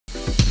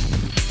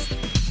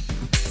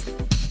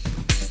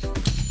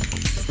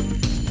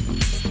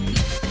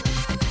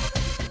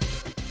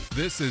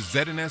This is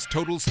ZNS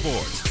Total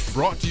Sports,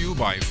 brought to you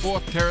by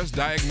Fourth Terrace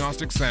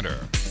Diagnostic Center.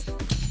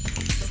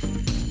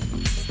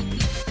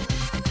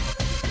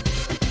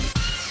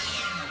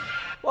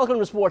 Welcome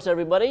to sports,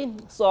 everybody.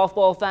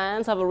 Softball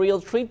fans have a real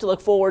treat to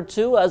look forward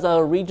to as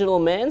a regional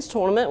men's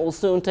tournament will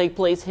soon take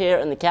place here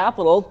in the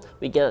capital.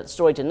 We get a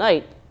story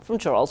tonight from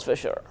Charles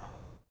Fisher.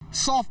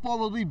 Softball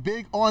will be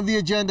big on the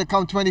agenda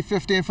come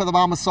 2015 for the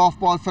Bahamas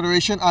Softball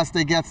Federation as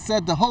they get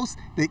set to host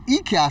the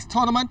ECAS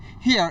tournament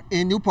here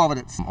in New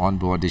Providence. On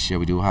board this year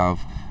we do have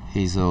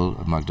Hazel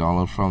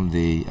McDonald from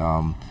the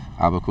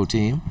Abaco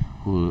team,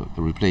 who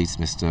replaced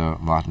Mr.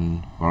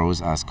 Martin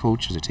Burrows as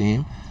coach of the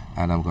team,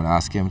 and I'm going to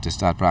ask him to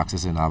start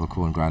practicing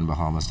Abaco and Grand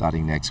Bahama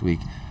starting next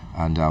week,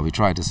 and we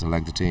try to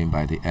select the team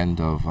by the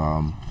end of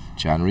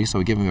January, so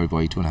we give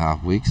everybody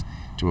 2.5 weeks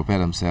to prepare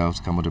themselves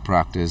to come out to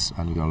practice,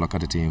 and we're going to look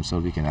at the team so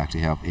we can actually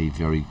have a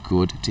very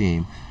good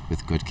team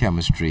with good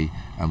chemistry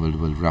and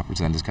will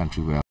represent this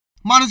country well.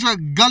 Manager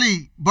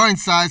Gully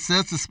Burnside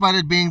says despite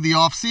it being the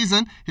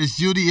off-season, his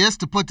duty is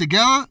to put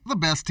together the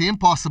best team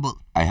possible.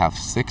 I have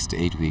 6 to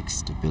 8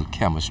 weeks to build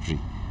chemistry,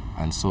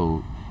 and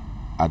so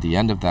at the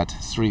end of that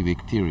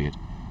 3-week period,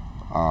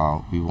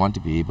 we want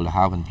to be able to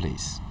have in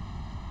place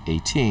a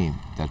team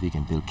that we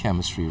can build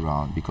chemistry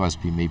around, because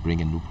we may bring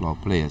in new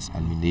players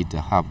and we need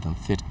to have them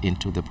fit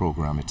into the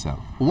program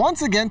itself.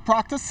 Once again,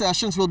 practice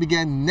sessions will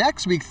begin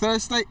next week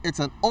Thursday. It's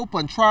an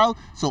open trial,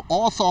 so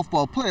all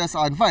softball players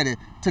are invited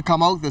to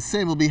come out. The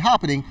same will be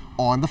happening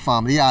on the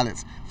Family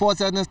Islands. For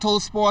ZNS Total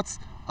Sports,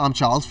 I'm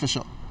Charles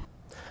Fisher.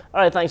 All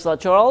right, thanks a lot,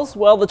 Charles.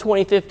 Well, the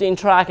 2015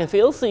 track and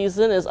field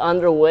season is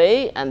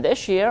underway, and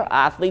this year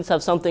athletes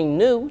have something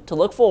new to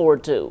look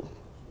forward to.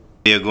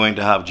 We are going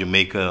to have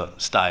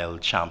Jamaica-style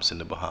champs in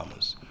the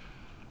Bahamas.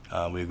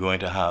 We're going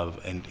to have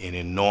an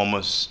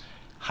enormous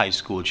high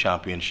school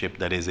championship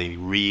that is a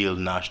real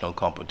national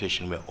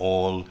competition where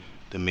all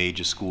the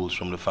major schools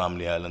from the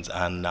Family Islands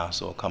and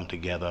Nassau come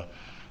together.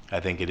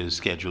 I think it is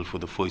scheduled for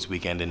the first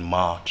weekend in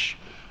March,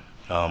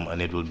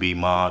 and it will be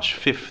March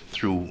 5th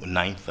through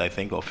 9th, I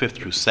think, or 5th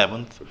through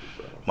 7th.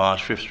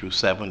 March 5th through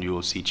 7th, you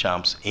will see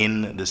champs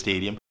in the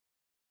stadium.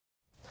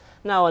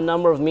 Now, a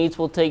number of meets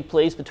will take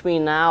place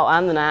between now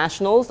and the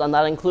Nationals, and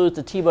that includes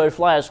the T-Bird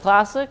Flyers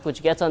Classic,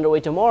 which gets underway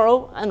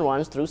tomorrow and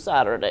runs through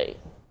Saturday.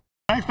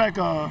 I expect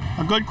a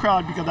good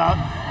crowd because our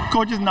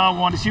coaches now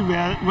want to see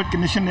what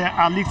condition their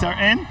athletes are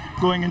in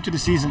going into the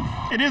season.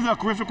 It is a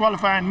crucial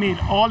qualifying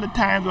meet. All the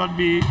times will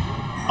be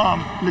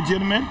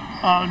legitimate,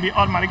 will be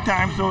automatic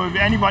time, so if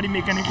anybody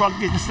make any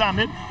qualification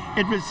standard,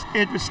 it will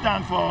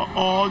stand for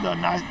all the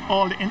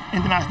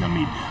international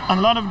meet. And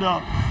a lot of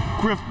the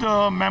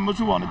Grifter members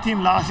who were on the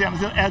team last year and are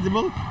still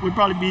eligible will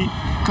probably be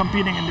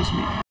competing in this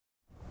meet.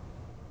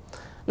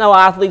 Now,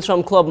 athletes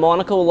from Club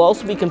Monaco will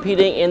also be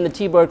competing in the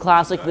T-Bird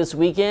Classic this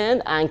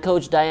weekend, and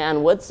Coach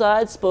Diane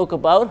Woodside spoke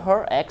about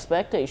her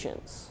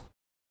expectations.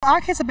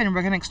 Our kids have been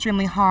working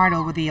extremely hard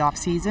over the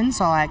off-season,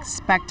 so I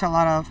expect a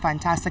lot of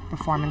fantastic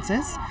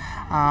performances.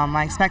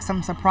 I expect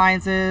some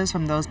surprises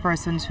from those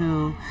persons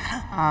who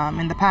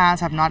in the past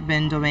have not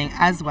been doing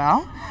as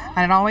well.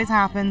 And it always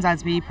happens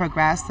as we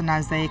progress and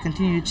as they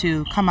continue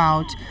to come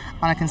out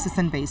on a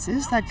consistent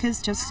basis, that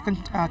kids just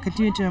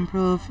continue to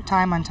improve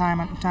time and time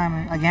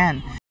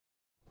again.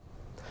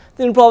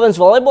 The New Providence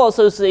Volleyball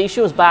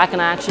Association was back in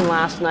action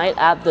last night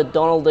at the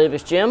Donald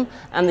Davis Gym,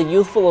 and the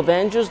Youthful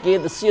Avengers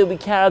gave the COB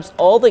Caribs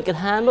all they could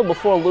handle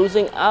before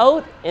losing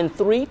out in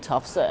 3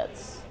 tough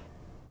sets.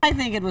 I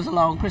think it was a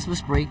long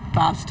Christmas break,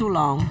 perhaps too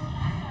long.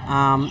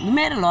 We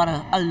made a lot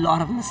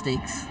of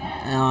mistakes.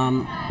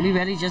 We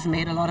really just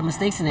made a lot of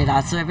mistakes in it.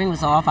 Our serving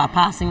was off, our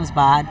passing was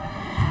bad,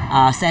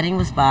 our setting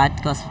was bad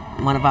because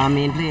one of our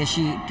main players,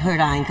 she hurt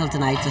her ankle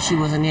tonight, so she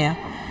wasn't here.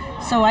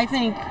 So I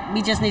think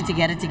we just need to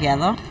get it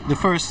together. The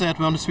first set,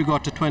 once we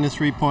got to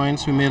 23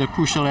 points, we made a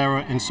crucial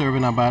error in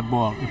serving a bad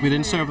ball. If we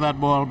didn't serve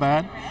that ball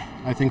bad,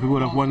 I think we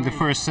would have won the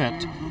first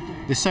set.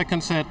 The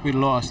second set we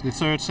lost. The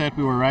third set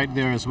we were right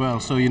there as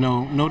well. So, you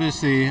know, notice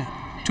the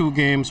 2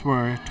 games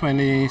were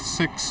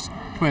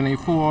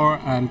 26-24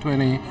 and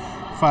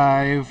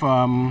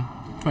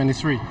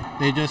 25-23.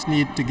 They just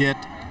need to get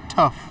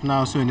tough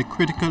now. So in the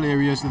critical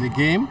areas of the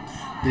game,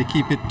 they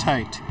keep it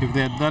tight. If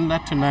they had done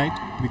that tonight,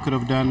 we could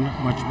have done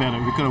much better.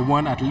 We could have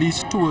won at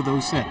least 2 of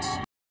those sets.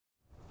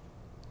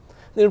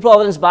 The New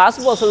Providence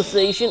Basketball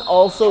Association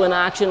also in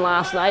action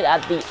last night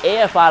at the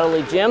AF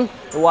Adelaide Gym.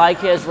 The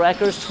YKS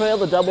Wreckers trailed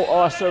the Double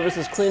R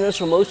Services Cleaners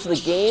for most of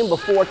the game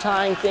before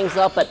tying things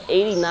up at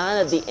 89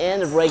 at the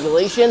end of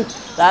regulation.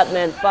 That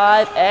meant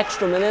 5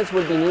 extra minutes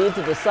would be needed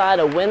to decide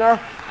a winner,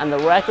 and the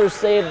Wreckers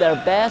saved their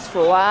best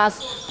for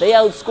last. They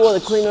outscored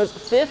the Cleaners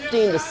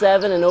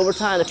 15-7 in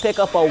overtime to pick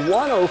up a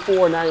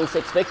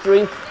 104-96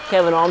 victory.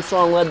 Kevin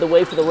Armstrong led the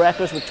way for the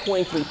Wreckers with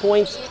 23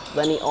 points.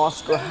 Lenny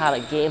Oscar had a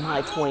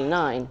game-high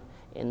 29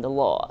 in the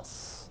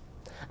loss.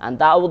 And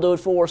that will do it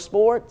for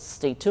sports.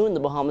 Stay tuned.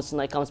 The Bahamas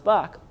Tonight comes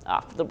back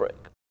after the break.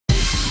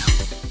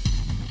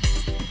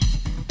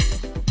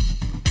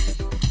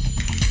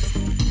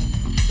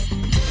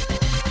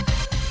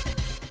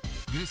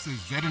 This is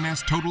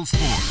ZNS Total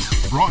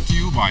Sports, brought to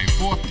you by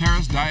Fourth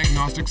Terrace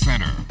Diagnostic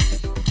Center.